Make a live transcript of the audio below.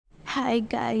Hi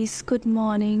guys, good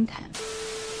morning.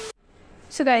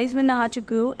 So guys, मैं नहा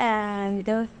चुकी हूँ एंड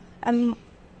आई एम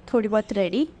थोड़ी बहुत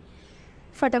रेडी।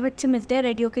 फटाफट से मिलते हैं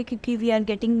रेडी होके क्योंकि we are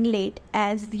getting late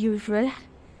as usual.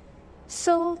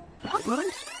 So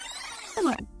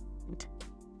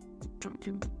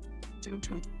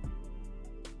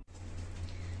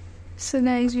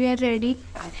guys, we are ready.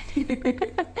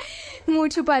 मुँह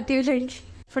छुपाती हूँ लड़की।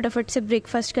 फटाफट से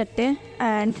ब्रेकफास्ट करते हैं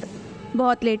एंड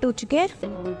बहुत लेट हो चुके हैं।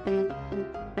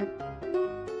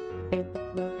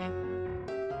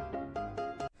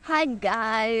 हाय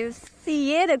गाइस,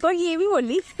 ये देखो, ये भी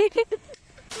बोली।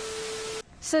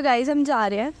 सो गाइस, हम जा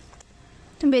रहे हैं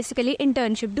बेसिकली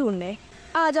इंटर्नशिप ढूंढने।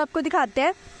 आज आपको दिखाते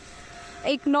हैं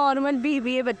एक नॉर्मल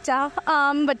बीबीए बच्चा,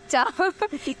 आम बच्चा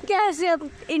कैसे अब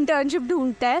इंटर्नशिप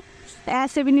ढूंढता है।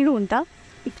 ऐसे भी नहीं ढूंढता,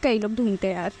 कई लोग ढूंढते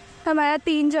हैं यार। हमारा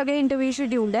 3 जगह इंटरव्यू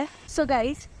शेड्यूल्ड है। सो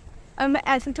गाइस, अब मैं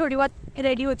ऐसे थोड़ी बहुत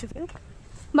रेडी हो चुकी हूँ,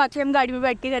 बाकी हम गाड़ी में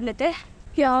बैठ के कर लेते हैं।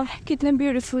 यार कितने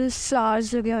ब्यूटीफुल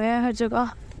स्टार्स लगे हुए हैं हर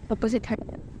जगह। ऊपर से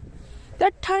ठंड,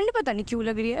 यार ठंड पता नहीं क्यों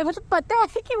लग रही है, मतलब पता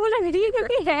है क्यों लग रही है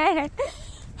क्योंकि है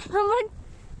बट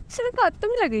सिर्फ तो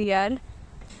भी लग रही है यार।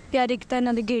 यार एक तरह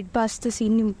ना गेट पास तो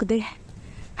सीन नहीं मुकदे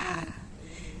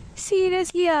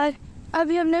सीरियसली यार।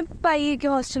 अभी हमने पाई के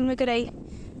हॉस्टल में कराई,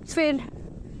 फिर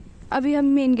अभी हम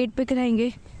मेन गेट पे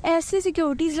कराएंगे। ऐसे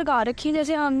सिक्योरिटीज़ लगा रखी है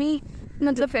जैसे हम ही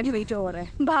मतलब फिर वही हो रहा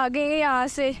है, भागे यहाँ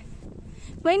से।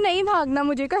 भाई नहीं भागना,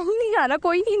 मुझे कहीं नहीं जाना,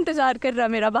 कोई नहीं इंतज़ार कर रहा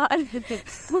मेरा बाहर।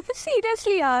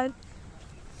 सीरियसली यार।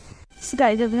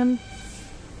 गाइस, अभी हम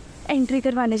एंट्री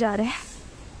करवाने जा रहे हैं।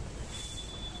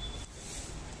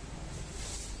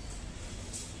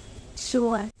 शो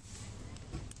है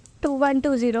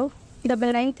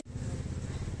 212099।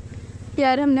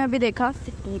 यार हमने अभी देखा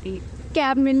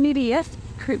कैब मिल नहीं रही है।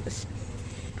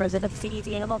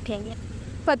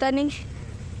 पता नहीं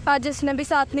आज इसने भी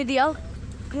साथ नहीं दिया।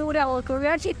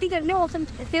 यार छेती करने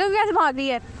कैसे भाग रही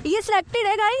है। ये सिलेक्टेड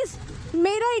है गाइस,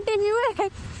 मेरा इंटरव्यू है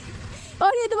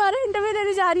और ये तुम्हारा इंटरव्यू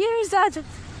देने जा रही है मेरे साथ।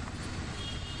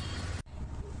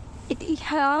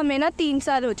 हाँ, हमें ना 3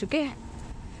 साल हो चुके हैं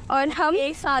और हम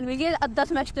 1 साल में ये 10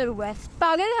 सेमेस्टर हुआ है।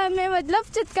 पागल, हमें मतलब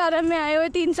चित्कारा में आए हुए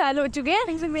 3 साल हो चुके हैं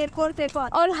मेरे को।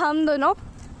 और हम दोनों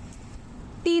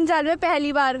 3 साल में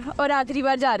पहली बार और आखिरी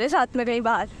बार जा रहे हैं साथ में कहीं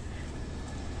बाहर।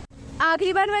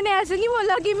 आखिरी बार मैंने ऐसे नहीं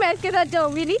बोला कि मैं इसके साथ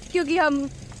जाऊँगी नहीं, क्योंकि हम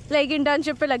लाइक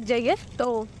इंटर्नशिप पे लग जाएंगे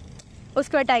तो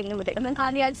उसका टाइम नहीं मिलेगा। मैं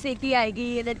खाली आज से की आएगी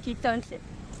ये लड़की इंटर्नशिप।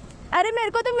 अरे मेरे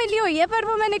को तो मिली हुई है पर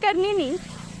वो मैंने करनी नहीं।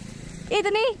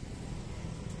 इतनी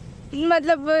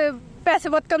मतलब पैसे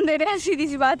बहुत कम दे रहे हैं, सीधी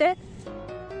सी बात है।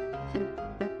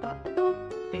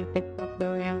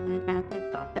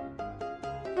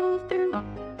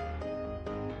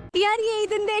 यार यही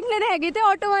दिन देखने रह गए थे,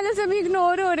 ऑटो वाले से भी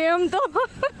इग्नोर हो रहे हैं हम तो।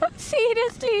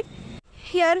 सीरियसली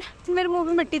यार, मेरे मुंह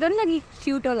में मिट्टी तो नहीं लगी?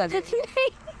 क्यूट हो लगा।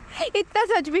 इतना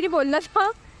सच भी नहीं बोलना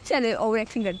था। चले, ओवर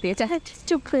एक्टिंग करती है। चाहे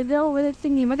चुप कर जाओ, ओवर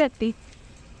एक्टिंग नहीं मैं करती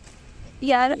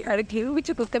यार। यार क्यों भी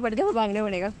चुप पड़ गया, भागने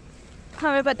पड़ेगा।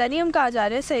 हमें पता नहीं हम कहाँ जा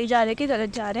रहे हैं, सही जा रहे हैं कि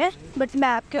गलत जा रहे हैं, बट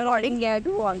मैप के अकॉर्डिंग गया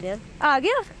तो आ गया।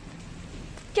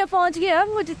 क्या पहुँच गया?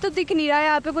 मुझे तो दिख नहीं रहा है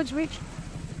यहाँ पे कुछ भी।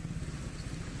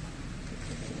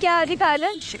 क्या दिखा रहा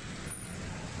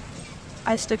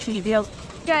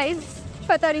गाइस?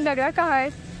 पता नहीं लग रहा कहाँ है।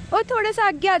 और थोड़ा सा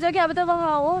आगे आ जा, क्या पता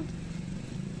वहाँ हो।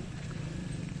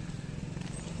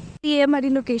 ये हमारी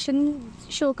लोकेशन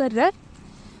शो कर रहा है।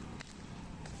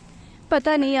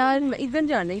 पता नहीं यार, इधर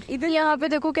जाना है। इधर यहाँ पे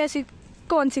देखो कैसी,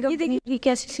 कौन सी कंपनी,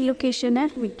 कैसी सी लोकेशन है।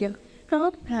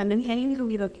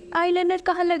 आईलाइनर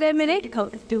कहाँ लगा है मेरे?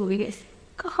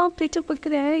 कहाँ पे चुपक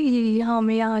रहा है ये?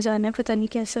 हमें यहाँ जाना है, पता नहीं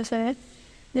कैसा सा है।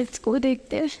 लेट्स गो,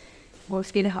 देखते हैं।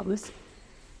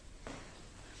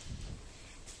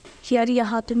 यार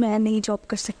यहाँ तो मैं नहीं जॉब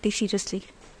कर सकती सीरियसली।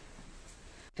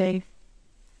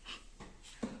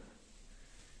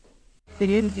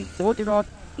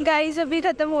 गाइस, अभी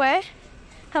ख़त्म हुआ है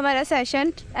हमारा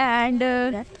सेशन एंड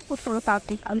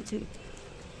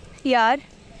यार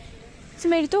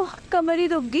मेरी तो कमर ही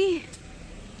दुख गई।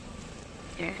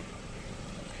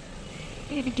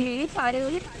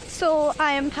 सो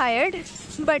आई एम टायर्ड,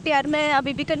 बट यार मैं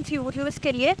अभी भी कंफ्यूज हूँ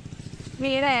इसके लिए।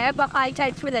 मेरा है बाई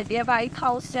टाइप्स में लगी है, बाई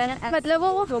हाउस मतलब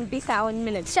वो 27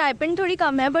 मिनट। स्टाइपेंड थोड़ी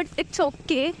कम है बट इट्स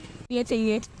ओके। ये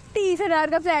चाहिए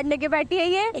 30,000 का फ्लैट लेके बैठी है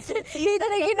ये।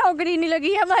 तरह की नौकरी नहीं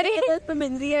लगी हमारी पे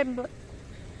मिल रही है,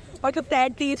 और तो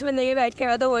फ्लैट 30 में लेके बैठ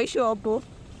के तो वही शॉप हो।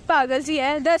 पागल सी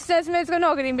है, 10 में इसको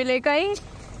नौकरी मिलेगा ही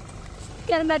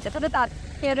क्या? मैं अच्छा बता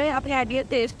यहाँ पे आइडिया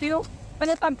तेजती हूँ,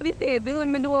 मैंने कंपनी तेज दी,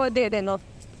 उनमें वो दे देना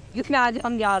जिसमें आज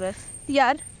हम जा रहे हैं।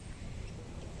 यार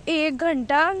 1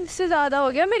 घंटा से ज़्यादा हो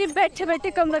गया, मेरी बैठे बैठे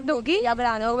कमर होगी। या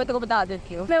बनाना होगा मैं तो बता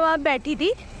देती हूँ। मैं वहाँ बैठी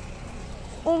थी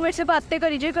वो मेरे से बातें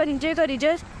करी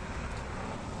जाए।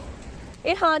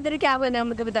 ए हाँ, तेरे क्या बना है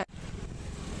मुझे बता।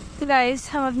 गाइस,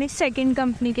 हम अपनी सेकंड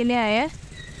कंपनी के लिए आए हैं।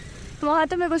 वहाँ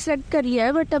तो मेरे को सेलेक्ट कर लिया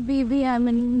है, बट अभी भी आई एम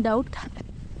इन डाउट।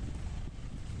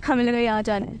 हमें लगा यहाँ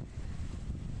जाना है,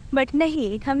 बट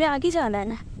नहीं, हमें आगे जाना है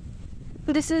ना।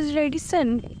 This is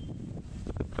Radisson.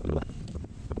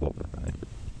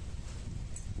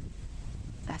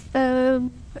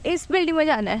 इस बिल्डिंग में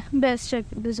जाना है, बेस्ट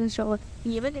बिजनेस शॉप।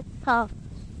 ये वाले? हाँ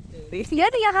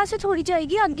यार, यहाँ से थोड़ी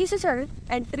जाएगी, आगे से चल।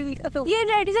 एंट्री तो ये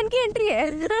रेडिसन की एंट्री है।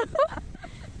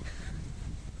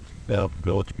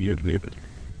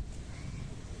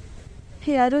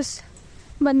 यार उस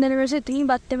बंदे ने मेरे से इतनी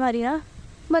बातें मारी ना।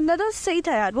 बंदा तो सही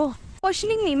था यार, वो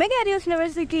क्वेश्चनिंग नहीं मैं कह रही हूँ उसने मेरे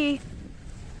से की।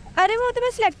 अरे वो तो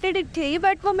मैं सिलेक्टेड थी,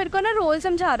 बट वो मेरे को ना रोल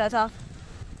समझा रहा था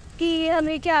कि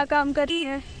हमें क्या काम करनी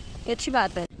है। अच्छी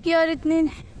बात है कि यार इतनी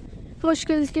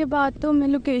मुश्किल के बाद तो हमें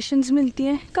लोकेशंस मिलती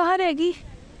हैं। कहाँ रहेगी?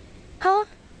 हाँ,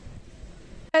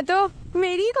 मैं तो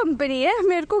मेरी कंपनी है,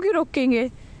 मेरे को क्यों रोकेंगे।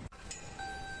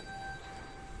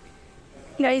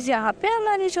 गाइस, यहाँ पे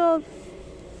हमारी जॉब।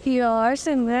 यार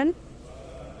सिमरन,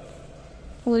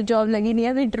 वो जॉब लगी नहीं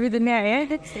है, तो इंटरव्यू देने आए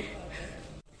हैं।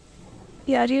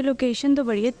 यार ये लोकेशन तो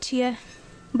बड़ी अच्छी है,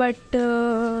 बट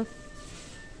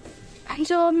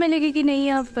जॉब मिलेगी कि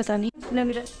नहीं अब पता नहीं लग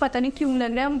रहा। पता नहीं क्यों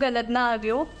लग रहा है हम गलत ना आ गए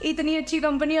हो। इतनी अच्छी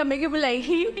कंपनी हमें क्यों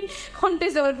बुलाएगी? हम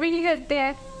डिजर्व भी नहीं करते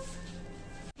हैं।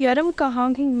 यार हम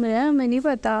कहाँ घूम रहे हैं हमें नहीं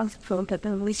पता।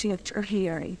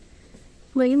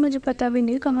 वही मुझे पता भी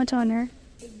नहीं कहाँ जाना है।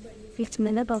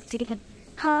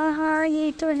 हाँ हाँ,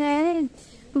 ये तो है,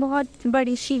 बहुत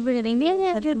बड़ी सी बिल्डिंग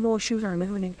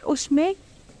है। उसमें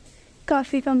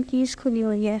काफ़ी कंपनीज खुली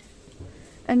हुई है,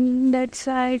 and that's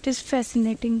why it is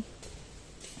fascinating.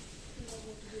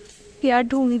 यार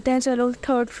ढूंढते हैं, चलो।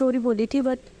 थर्ड फ्लोर ही बोली थी,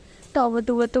 बट टॉवर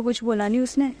तो कुछ बोला नहीं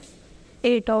उसने।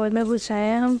 8 टॉवर में घुस आए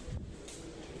हैं हम।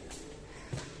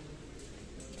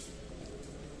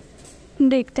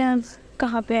 देखते हैं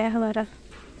कहाँ पे है हमारा।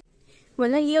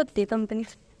 बोला ये होती है कंपनी,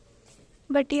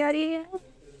 बट यार ये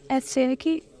ऐसे है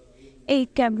कि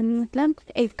एक कैबिन मतलब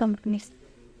एक कंपनी।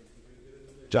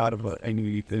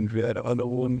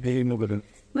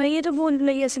 मैं ये तो बोल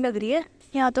रही ऐसी लग रही है,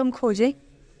 यहाँ तो हम खोजे।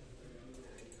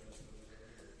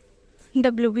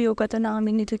 WBO का तो नाम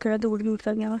ही नहीं दिख रहा, दूर दूर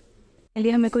तक। यहाँ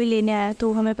पहले हमें कोई लेने आया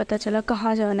तो हमें पता चला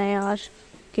कहाँ जाना है यार।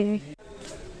 के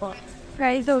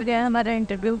प्राइस हो गया हमारा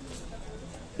इंटरव्यू।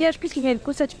 यार किसी मेरे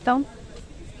को सच बताऊँ,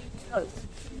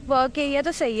 वर्क एरिया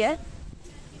तो सही है,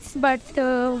 बट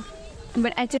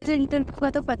अच्छे इंटरव्यू का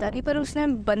तो पता नहीं। पर उसने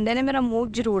बंदे ने मेरा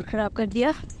मूड ज़रूर ख़राब कर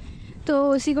दिया, तो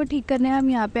उसी को ठीक करने हम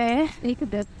यहाँ पे आए हैं। एक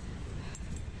इधर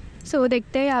सो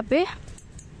देखते हैं यहाँ पे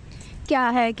क्या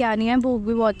है क्या नहीं है। भूख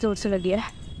भी बहुत ज़ोर से लगी है,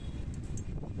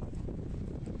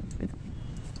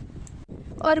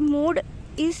 और मूड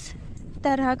इस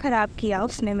तरह ख़राब किया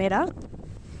उसने मेरा।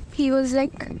 ही वॉज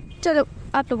लाइक, चलो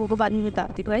आप लोगों को बाद में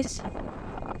बताती हूँ गाइस,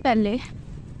 पहले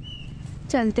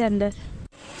चलते अंदर।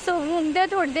 सो घूमते हैं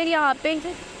थोड़ी देर यहाँ पे,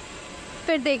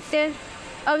 फिर देखते हैं।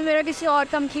 अब मेरा किसी और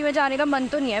कंपनी में जाने का मन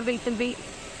तो नहीं है बिल्कुल भी,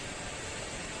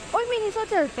 और मिनीसो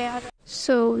चलते हैं यार।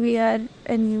 So we are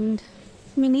in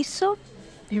Miniso.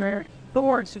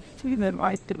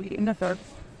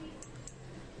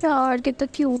 यार कितना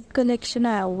क्यूट कलेक्शन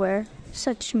आया हुआ है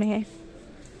सच में। I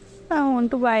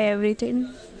want two by everything.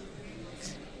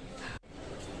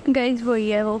 Guys वही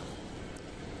है वो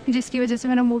जिसकी वजह से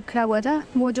मेरा मूड खराब हुआ था।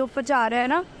 वो जो ऊपर जा रहा है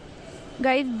ना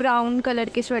गाइस, ब्राउन कलर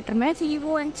के स्वेटर में।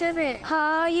 वो एचर है।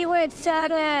 हाँ ये वो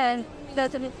एचर है।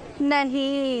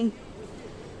 नहीं,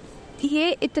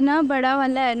 ये इतना बड़ा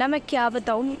वाला है ना, मैं क्या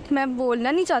बताऊँ। मैं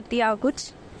बोलना नहीं चाहती यहाँ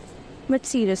कुछ, बट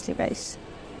सीरियसली गाइस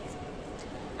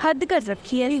हद कर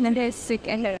रखी है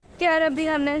इन्होंने। यार अभी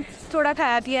हमने थोड़ा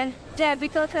खाया पिया है, अभी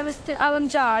तो अब हम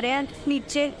जा रहे हैं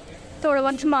नीचे। थोड़ा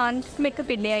बहुत सामान मेकअप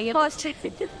ले आई है,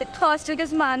 हॉस्टल के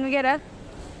सामान वगैरह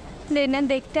लेने।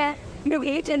 देखते हैं।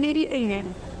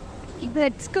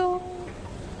 Let's go.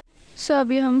 सो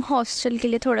अभी हम हॉस्टल के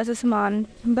लिए थोड़ा सा सामान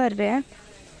भर रहे हैं।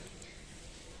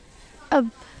 अब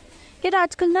यार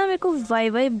आजकल ना मेरे को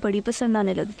वाई बड़ी पसंद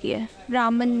आने लगी है।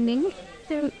 रामन नहीं,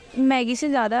 मैगी से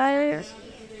ज़्यादा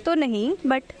तो नहीं,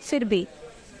 बट फिर भी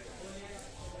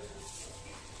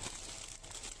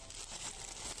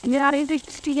यार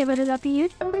चीज़ें बदल जाती हैं।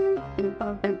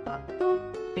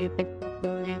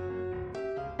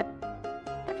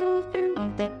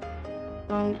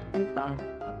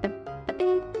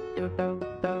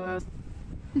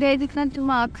 इतना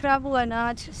दिमाग खराब हुआ ना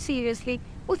आज सीरियसली।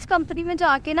 उस कंपनी में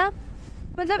जाके ना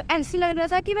मतलब ऐसी लग रहा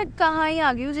था कि मैं कहाँ ही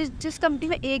आ गई हूँ। जिस कंपनी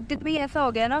में एक दिन भी ऐसा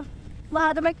हो गया ना,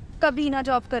 वहाँ तो मैं कभी ना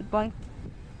जॉब कर पाऊँ।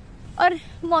 और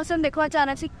मौसम देखो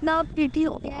अचानक से इतना प्रीटी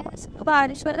हो गया है,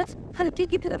 बारिश वाला हल्की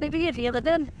की तरफ भी गिर रही है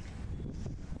बदन।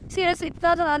 सीरियस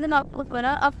इतना ज़्यादा दिन आपको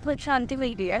बना, अब शांति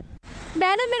मिल गई है।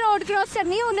 मैंने मैं रोड क्रॉस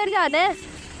करनी है, उधर जाना है।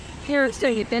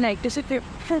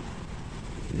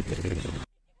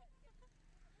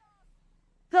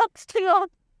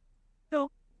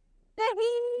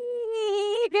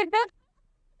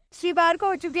 बार को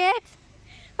हो चुके हैं,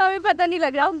 हमें पता नहीं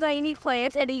लग रहा, हम कहीं नहीं खोए,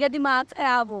 एडी का दिमाग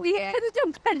खराब हो गया है, तो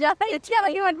जब कर जाता है अच्छा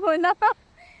वही मत बोलना।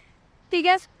 ठीक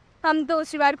है, हम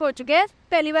दूसरी बार खो चुके हैं।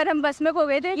 पहली बार हम बस में खो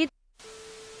गए थे,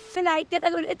 फ्लाइट के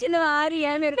तक चिनवा रही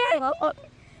है मेरे को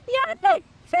यार,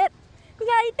 फिर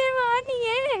लाइटें वहाँ नहीं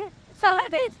है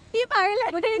सारे, ये पागल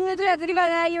है, मुझे इतने तो ऐसे नहीं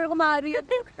लगा ये मेरे को मार रही है,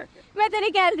 मैं तेरी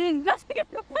कैलरी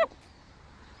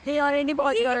ऑलरेडी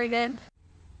बहुत गए।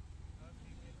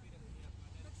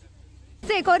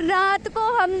 देखो रात को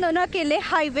हम दोनों अकेले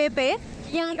हाईवे पे,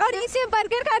 और इसे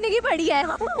बर्गर खाने की पड़ी है,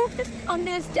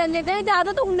 हमने चल लेते हैं,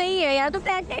 ज़्यादा तुम नहीं है यार, तो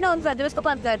फ्लैश लाइट ऑन कर दे, उसको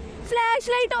बंद कर, फ्लैश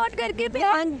लाइट ऑन करके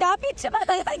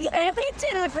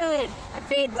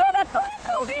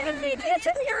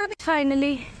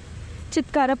फाइनली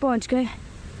चितकारा पहुंच गए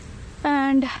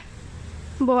एंड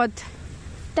बहुत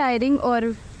टायरिंग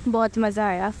और बहुत मज़ा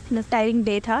आया, टायरिंग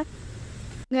डे था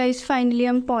गाइस। फाइनली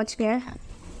हम पहुंच गए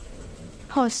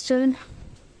हॉस्टल,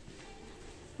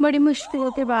 बड़ी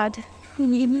मुश्किलों के बाद।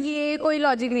 ये कोई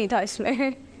लॉजिक नहीं था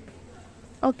इसमें।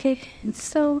 ओके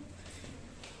सो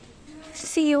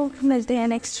सी यू, मिलते हैं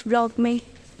नेक्स्ट व्लॉग में,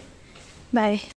 बाय।